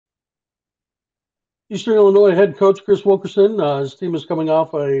Eastern Illinois head coach Chris Wilkerson. His team is coming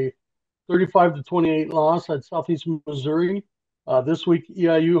off a 35-28 loss at Southeast Missouri. This week,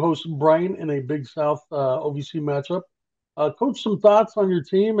 EIU hosts Bryant in a Big South OVC matchup. Coach, some thoughts on your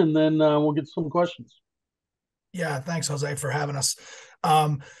team, and then we'll get some questions. Yeah, thanks, Jose, for having us.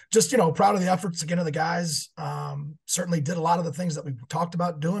 Just, proud of the efforts again of the guys. Certainly did a lot of the things that we talked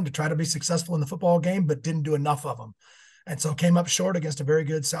about doing to try to be successful in the football game, but didn't do enough of them. And so came up short against a very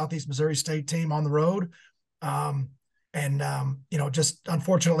good Southeast Missouri State team on the road. Just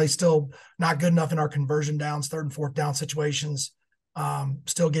unfortunately still not good enough in our conversion downs, third and fourth down situations.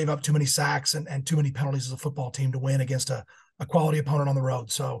 Still gave up too many sacks and too many penalties as a football team to win against a quality opponent on the road.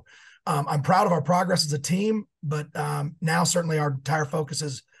 So I'm proud of our progress as a team, but now certainly our entire focus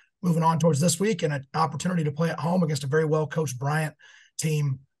is moving on towards this week and an opportunity to play at home against a very well-coached Bryant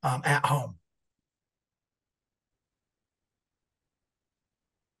team at home.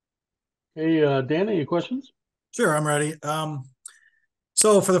 Hey, Dan, any questions? Sure, I'm ready.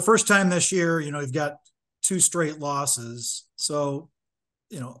 So for the first time this year, you've got two straight losses. So,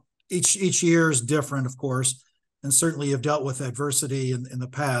 each year is different, of course, and certainly you've dealt with adversity in the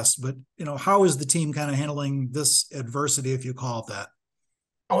past. But how is the team kind of handling this adversity, if you call it that?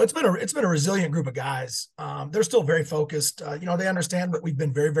 Oh, it's been a resilient group of guys. They're still very focused. They understand that we've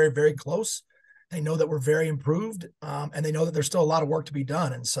been very, very, very close. They know that we're very improved, and they know that there's still a lot of work to be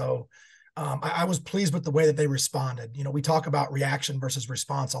done. And so I was pleased with the way that they responded. We talk about reaction versus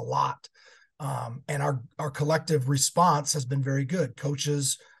response a lot. And our collective response has been very good.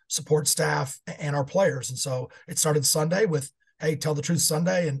 Coaches, support staff, and our players. And so it started Sunday with, hey, tell the truth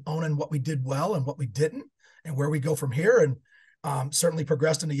Sunday, and owning what we did well and what we didn't and where we go from here. And certainly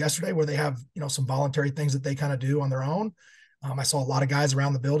progressed into yesterday where they have, some voluntary things that they kind of do on their own. I saw a lot of guys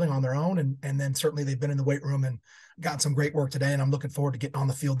around the building on their own, and then certainly they've been in the weight room and gotten some great work today, and I'm looking forward to getting on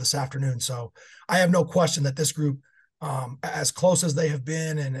the field this afternoon. So I have no question that this group, as close as they have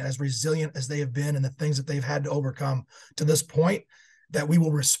been and as resilient as they have been and the things that they've had to overcome to this point, that we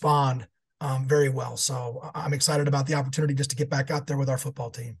will respond very well. So I'm excited about the opportunity just to get back out there with our football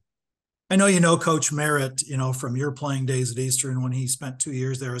team. I know Coach Merritt, from your playing days at Eastern when he spent 2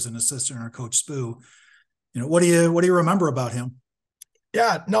 years there as an assistant under Coach Spoo. What do you remember about him?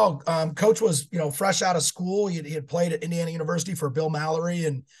 Yeah, no, Coach was, fresh out of school. He had played at Indiana University for Bill Mallory.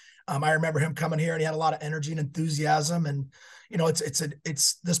 And I remember him coming here and he had a lot of energy and enthusiasm. And,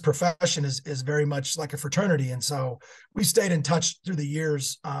 it's this profession is very much like a fraternity. And so we stayed in touch through the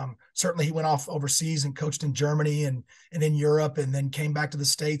years. Certainly he went off overseas and coached in Germany and in Europe, and then came back to the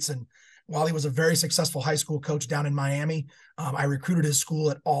States. And while he was a very successful high school coach down in Miami, I recruited his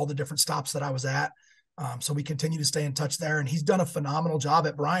school at all the different stops that I was at. So we continue to stay in touch there, and he's done a phenomenal job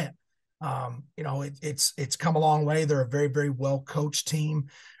at Bryant. It's come a long way. They're a very, very well coached team.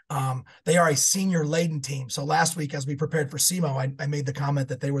 They are a senior laden team. So last week, as we prepared for SEMO, I made the comment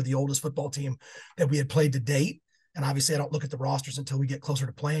that they were the oldest football team that we had played to date. And obviously I don't look at the rosters until we get closer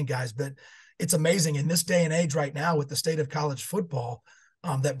to playing guys, but it's amazing in this day and age right now with the state of college football,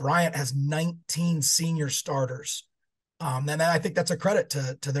 that Bryant has 19 senior starters. And I think that's a credit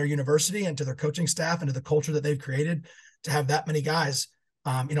to their university and to their coaching staff and to the culture that they've created to have that many guys.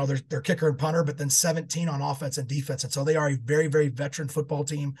 Their kicker and punter, but then 17 on offense and defense. And so they are a very, very veteran football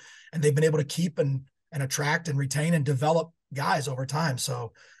team, and they've been able to keep and attract and retain and develop guys over time.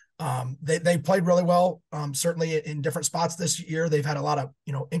 So they played really well. Certainly in different spots this year. They've had a lot of,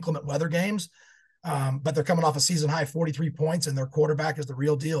 inclement weather games, but they're coming off a season high 43 points, and their quarterback is the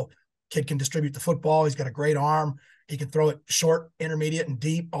real deal. Kid can distribute the football. He's got a great arm. He can throw it short, intermediate, and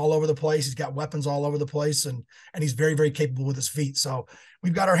deep all over the place. He's got weapons all over the place, and he's very, very capable with his feet. So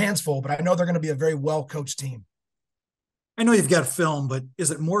we've got our hands full, but I know they're going to be a very well-coached team. I know you've got film, but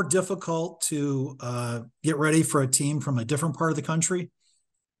is it more difficult to get ready for a team from a different part of the country?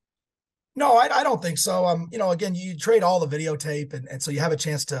 No, I don't think so. Again, you trade all the videotape, and so you have a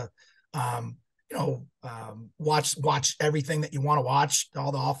chance to, watch everything that you want to watch,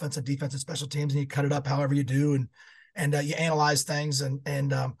 all the offensive, defensive, special teams, and you cut it up however you do, and you analyze things, and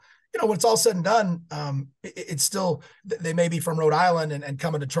when it's all said and done, it's still, they may be from Rhode Island and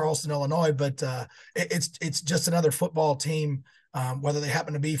coming to Charleston, Illinois, but it's just another football team, whether they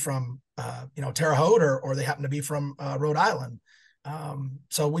happen to be from Terre Haute or they happen to be from Rhode Island.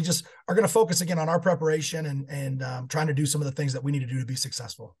 So we just are going to focus again on our preparation and trying to do some of the things that we need to do to be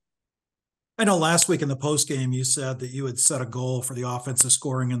successful. I know last week in the post game you said that you had set a goal for the offensive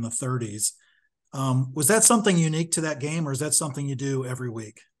scoring in the 30s. Was that something unique to that game, or is that something you do every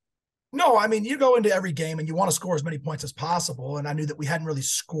week? No, I mean, you go into every game and you want to score as many points as possible. And I knew that we hadn't really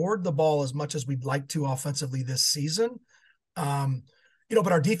scored the ball as much as we'd like to offensively this season.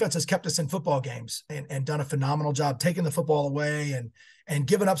 but our defense has kept us in football games and done a phenomenal job taking the football away and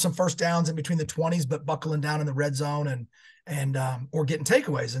giving up some first downs in between the 20s, but buckling down in the red zone and or getting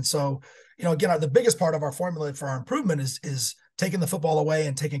takeaways. And so, again, the biggest part of our formula for our improvement is taking the football away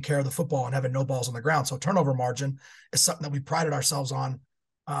and taking care of the football and having no balls on the ground. So turnover margin is something that we prided ourselves on,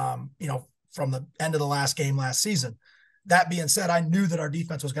 from the end of the last game last season. That being said, I knew that our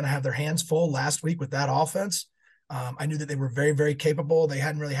defense was going to have their hands full last week with that offense. I knew that they were very, very capable. They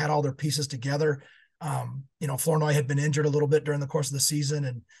hadn't really had all their pieces together. Flournoy had been injured a little bit during the course of the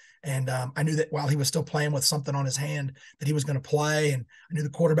season. And I knew that while he was still playing with something on his hand, that he was going to play. And I knew the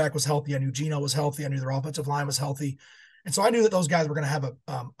quarterback was healthy. I knew Gino was healthy. I knew their offensive line was healthy. And so I knew that those guys were going to have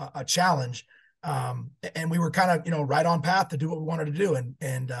a challenge. And we were kind of, right on path to do what we wanted to do.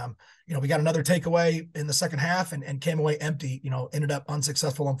 And we got another takeaway in the second half and came away empty, ended up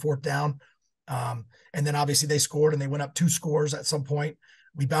unsuccessful on fourth down. And then obviously they scored and they went up 2 scores at some point.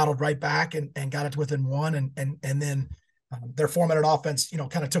 We battled right back and got it to within 1. And then their formatted offense,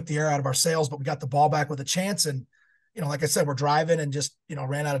 kind of took the air out of our sails, but we got the ball back with a chance. And, like I said, we're driving and just,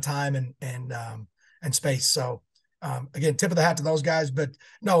 ran out of time and space. So again, tip of the hat to those guys, but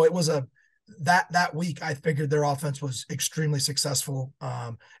no, it was that week, I figured their offense was extremely successful.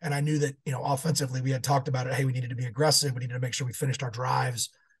 And I knew that, offensively, we had talked about it. Hey, we needed to be aggressive. We needed to make sure we finished our drives.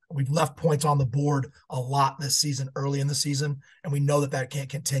 We've left points on the board a lot this season, early in the season, and we know that can't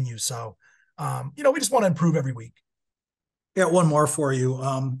continue. So, we just want to improve every week. Yeah, one more for you.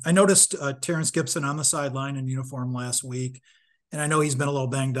 I noticed Terrence Gibson on the sideline in uniform last week, and I know he's been a little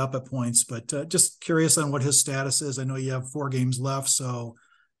banged up at points, but just curious on what his status is. I know you have 4 games left, so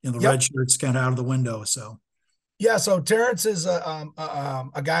the red shirt's kind of out of the window. So, yeah. So Terrence is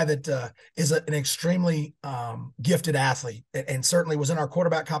a guy that is an extremely gifted athlete, and certainly was in our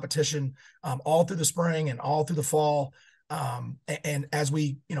quarterback competition all through the spring and all through the fall. And as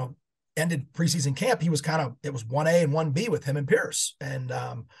we, ended preseason camp, it was 1A and 1B with him and Pierce. And,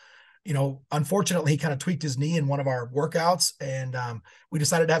 unfortunately, he kind of tweaked his knee in one of our workouts, and we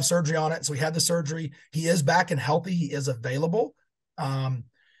decided to have surgery on it. So we had the surgery. He is back and healthy. He is available.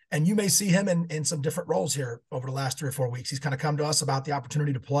 And you may see him in some different roles here over the last 3 or 4 weeks. He's kind of come to us about the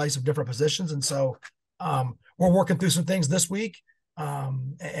opportunity to play some different positions. And so we're working through some things this week,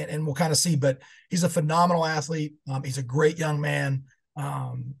 and we'll kind of see. But he's a phenomenal athlete. He's a great young man,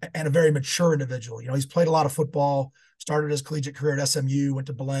 and a very mature individual. He's played a lot of football, started his collegiate career at SMU, went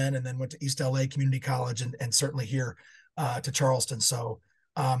to Belen, and then went to East LA Community College, and certainly here to Charleston. So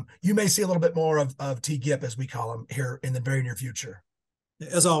you may see a little bit more of T. Gip, as we call him, here in the very near future.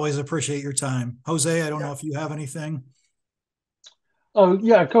 As always, appreciate your time. Jose, I don't know if you have anything.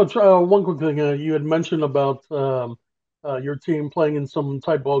 Yeah, Coach, one quick thing. You had mentioned about your team playing in some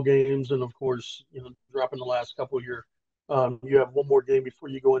tight ball games, and of course, dropping the last couple of years. You have one more game before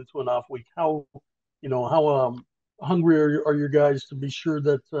you go into an off week. How hungry are your guys to be sure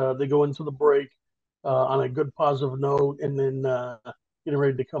that they go into the break on a good positive note, and then getting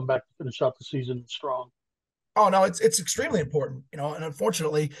ready to come back to finish out the season strong? Oh, no, it's extremely important, and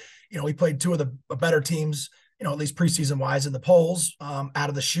unfortunately, we played 2 of the better teams, at least preseason wise in the polls out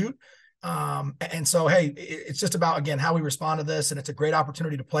of the chute. And so, hey, it's just about, again, how we respond to this. And it's a great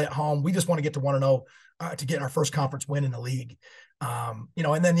opportunity to play at home. We just want to get to 1-0 to get our first conference win in the league. And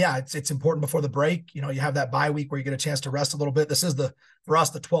then, yeah, it's important before the break. You have that bye week where you get a chance to rest a little bit. This is for us,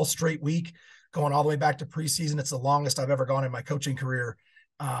 the 12th straight week going all the way back to preseason. It's the longest I've ever gone in my coaching career.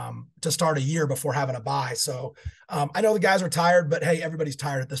 To start a year before having a bye. So I know the guys are tired, but hey, everybody's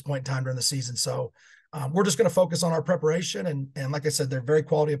tired at this point in time during the season. So we're just going to focus on our preparation. And like I said, they're a very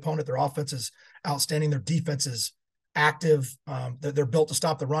quality opponent. Their offense is outstanding. Their defense is active. They're built to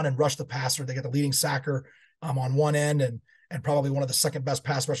stop the run and rush the passer. They got the leading sacker on one end and probably one of the second best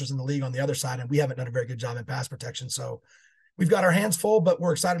pass rushers in the league on the other side. And we haven't done a very good job in pass protection. So we've got our hands full, but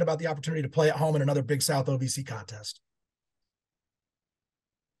we're excited about the opportunity to play at home in another big South-OVC contest.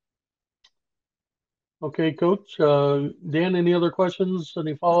 Okay, Coach. Dan, any other questions?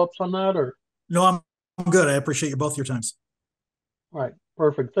 Any follow-ups on that? Or no, I'm good. I appreciate both your times. All right,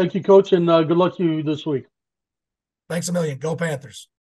 perfect. Thank you, Coach, and good luck to you this week. Thanks a million. Go Panthers.